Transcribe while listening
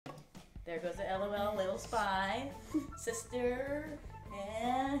There goes the LOL Lil Spy Sister,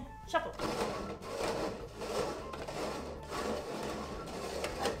 and shuffle.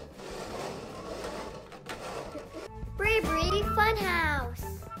 BriBri Funhouse.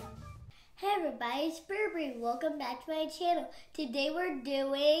 Hey everybody, it's BriBri. Welcome back to my channel. Today we're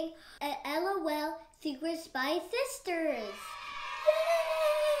doing an LOL Secret Spy Sisters.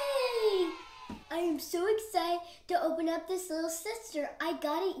 Yay! I am so excited to open up this little sister. I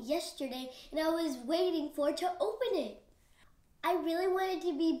got it yesterday and I was waiting for it to open it. I really wanted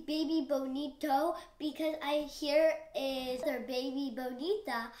to be Baby Bonito because I hear is their Baby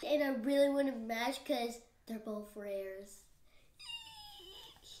Bonita, and I really want to match because they're both rares.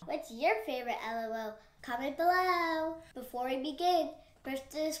 What's your favorite LOL? Comment below. Before we begin, press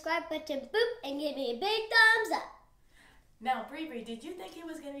the subscribe button, boop, and give me a big thumbs up. Now, BriBri, did you think it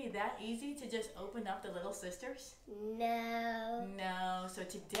was going to be that easy to just open up the Little Sisters? No. No. So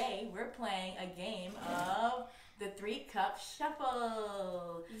today we're playing a game of the 3-cup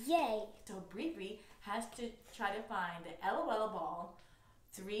shuffle. Yay. So BriBri has to try to find the LOL ball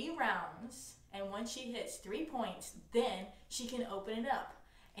 3 rounds, and once she hits 3 points, then she can open it up.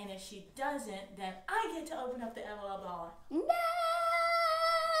 And if she doesn't, then I get to open up the LOL ball. No!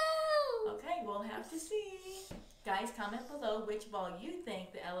 Okay, we'll have to see. Guys, comment below which ball you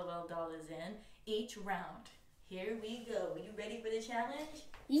think the LOL doll is in each round. Here we go. Are you ready for the challenge?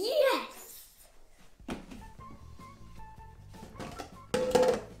 Yes!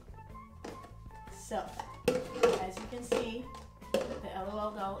 So, as you can see, the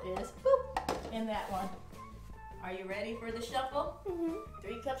LOL doll is boop, in that one. Are you ready for the shuffle?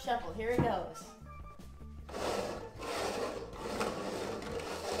 3-cup shuffle. Here it goes.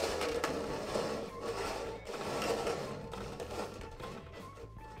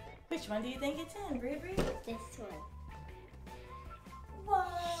 Which one do you think it's in, BriBri? This one.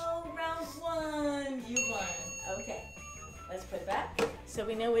 Whoa, round 1. You won. Okay, let's put it back so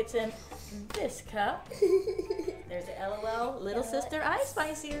we know it's in this cup. There's the LOL Lil Sister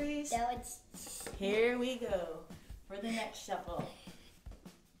Spy Series. Now it's... Here we go for the next shuffle.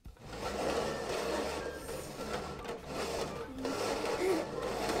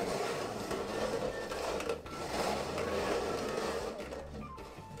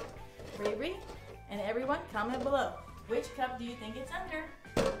 BriBri and everyone, comment below. Which cup do you think it's under?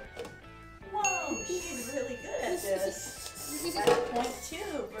 Whoa, she's really good at this. That's point 2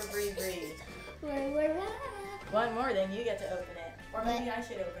 for BriBri. One more, then you get to open it. Or maybe I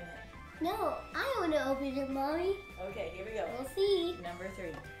should open it. No, I want to open it, Mommy. Okay, here we go. We'll see. Number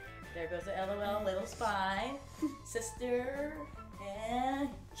 3. There goes the LOL Lil Spy Sister, and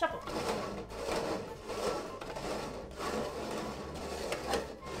shuffle.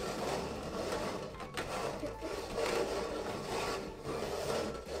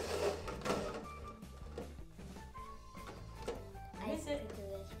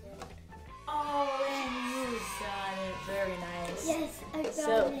 Oh, and you got it. Very nice. Yes, I got it. So,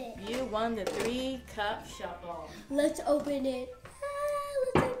 you won the 3-cup shuffle. Let's open it.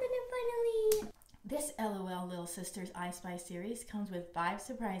 Let's open it finally. This LOL Lil Sisters Spy Series comes with 5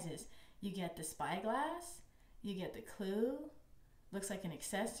 surprises. You get the spyglass, you get the clue, looks like an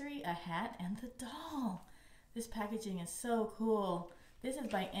accessory, a hat, and the doll. This packaging is so cool. This is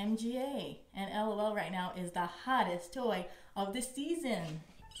by MGA, and LOL right now is the hottest toy of the season.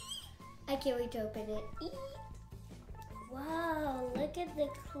 I can't wait to open it. Wow, look at the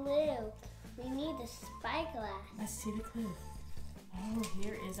clue. We need the spyglass. Let's see the clue. Oh,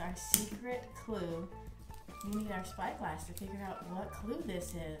 here is our secret clue. We need our spyglass to figure out what clue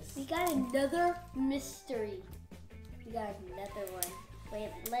this is. We got another mystery. We got another one.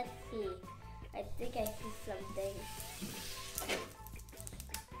 Wait, let's see. I think I see something.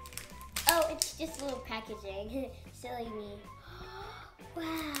 Oh, it's just a little packaging. Silly me.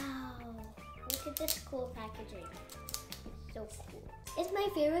 Wow. Look at this cool packaging. So cool. It's my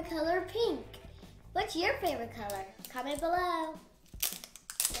favorite color, pink. What's your favorite color? Comment below.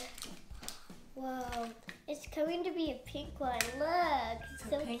 Whoa. It's coming to be a pink one. Look. It's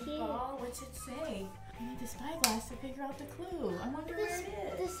so pink cute. ball. What's it say? We need the spyglass to figure out the clue. I wonder where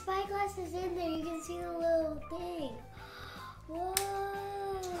it The is. spyglass is in there. You can see the little thing. Whoa.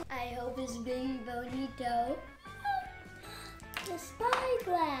 I hope it's Baby Bonito. The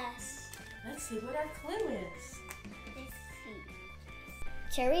spyglass. Let's see what our clue is. Let's see.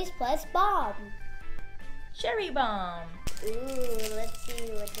 Cherries plus bomb. Cherry bomb. Ooh, let's see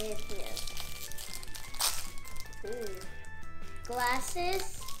what it is here. Ooh.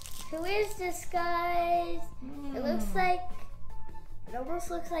 Glasses. Who is this, guys? It looks like, it almost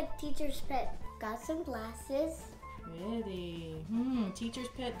looks like Teacher's Pet. Got some glasses. Pretty. Teacher's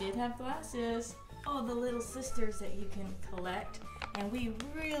pet did have glasses. Oh, the little sisters that you can collect. And we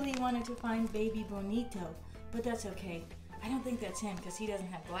really wanted to find Baby Bonito, but that's okay. I don't think that's him because he doesn't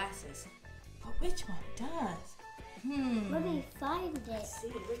have glasses. But which one does? Let me find it. Let's see,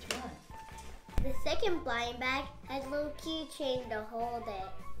 which one? The second blind bag has a little keychain to hold it.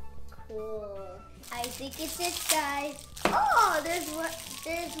 Cool. I think it's it, guys. Oh, there's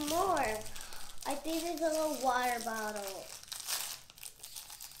more. I think there's a little water bottle.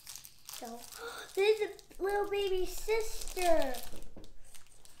 So, there's a little baby sister.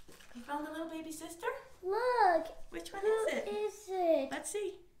 You found the little baby sister? Look. Which one is it? Who is it? Let's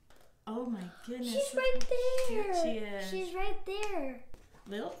see. Oh my goodness. She's right there. Cute she is. She's right there.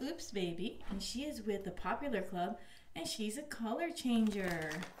 Lil Oops Baby, and she is with the Popular Club, and she's a color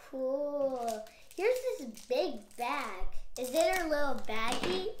changer. Cool. Here's this big bag. Is it her little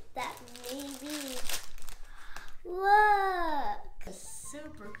baggie? That maybe. Look. It's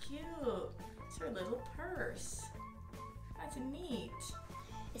super cute. It's her little purse. That's neat.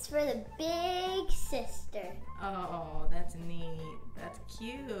 It's for the big sister. Oh, that's neat. That's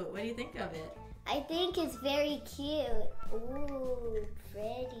cute. What do you think of it? I think it's very cute. Ooh,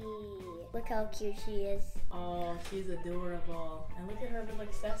 pretty. Look how cute she is. Oh, she's adorable. And look at her little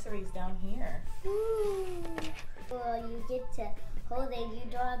accessories down here. Ooh. Well, you get to hold it. You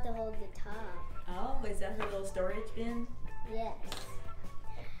don't have to hold the top. Oh, is that her little storage bin? Yes.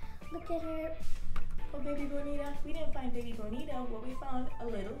 Look at her. Oh, Baby Bonita. We didn't find Baby Bonita, but we found a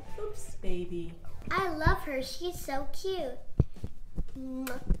little Oops Baby. I love her. She's so cute.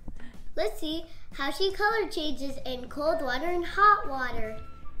 Let's see how she color changes in cold water and hot water.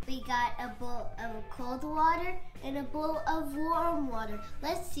 We got a bowl of cold water and a bowl of warm water.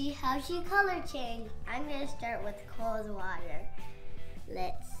 Let's see how she color changed. I'm going to start with cold water.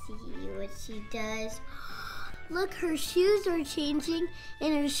 Let's see what she does. Look, her shoes are changing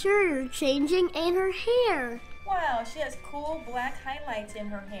and her shirt are changing and her hair. Wow, she has cool black highlights in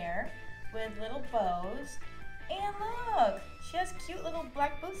her hair with little bows. And look, she has cute little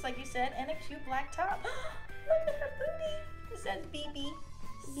black boots, like you said, and a cute black top. Look at her booty. It says BB.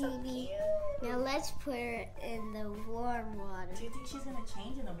 So cute. Now let's put her in the warm water. Do you think she's going to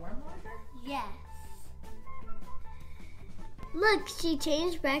change in the warm water? Yes. Look, she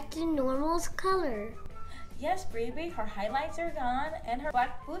changed back to normal's color. Yes, BriBri, her highlights are gone and her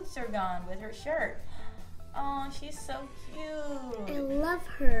black boots are gone with her shirt. Oh, she's so I cute. love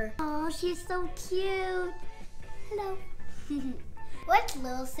her. Oh, she's so cute. Hello. What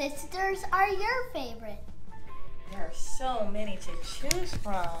Lil Sisters are your favorite? There are so many to choose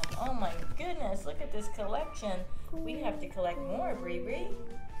from. Oh my goodness, look at this collection. We have to collect more, BriBri.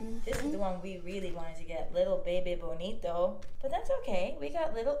 This is the one we really wanted to get, Little Baby Bonito. But that's okay. We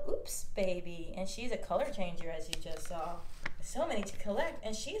got Little Oops Baby, and she's a color changer, as you just saw. So many to collect,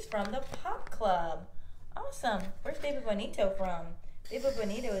 and she's from the Pop Club. Awesome. Where's Baby Bonito from? Baby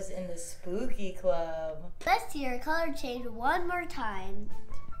Bonito is in the Spooky Club. Let's see her color change one more time.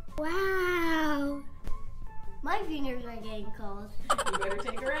 Wow. My fingers are getting cold. You better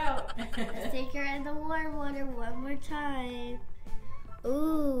take her out. Let's take her in the warm water one more time.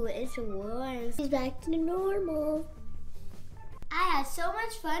 Ooh, it's warm. She's back to normal. I had so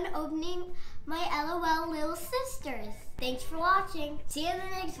much fun opening my LOL Lil Sisters. Thanks for watching. See you in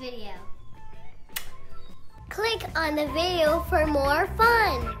the next video. Click on the video for more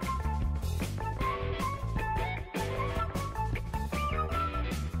fun.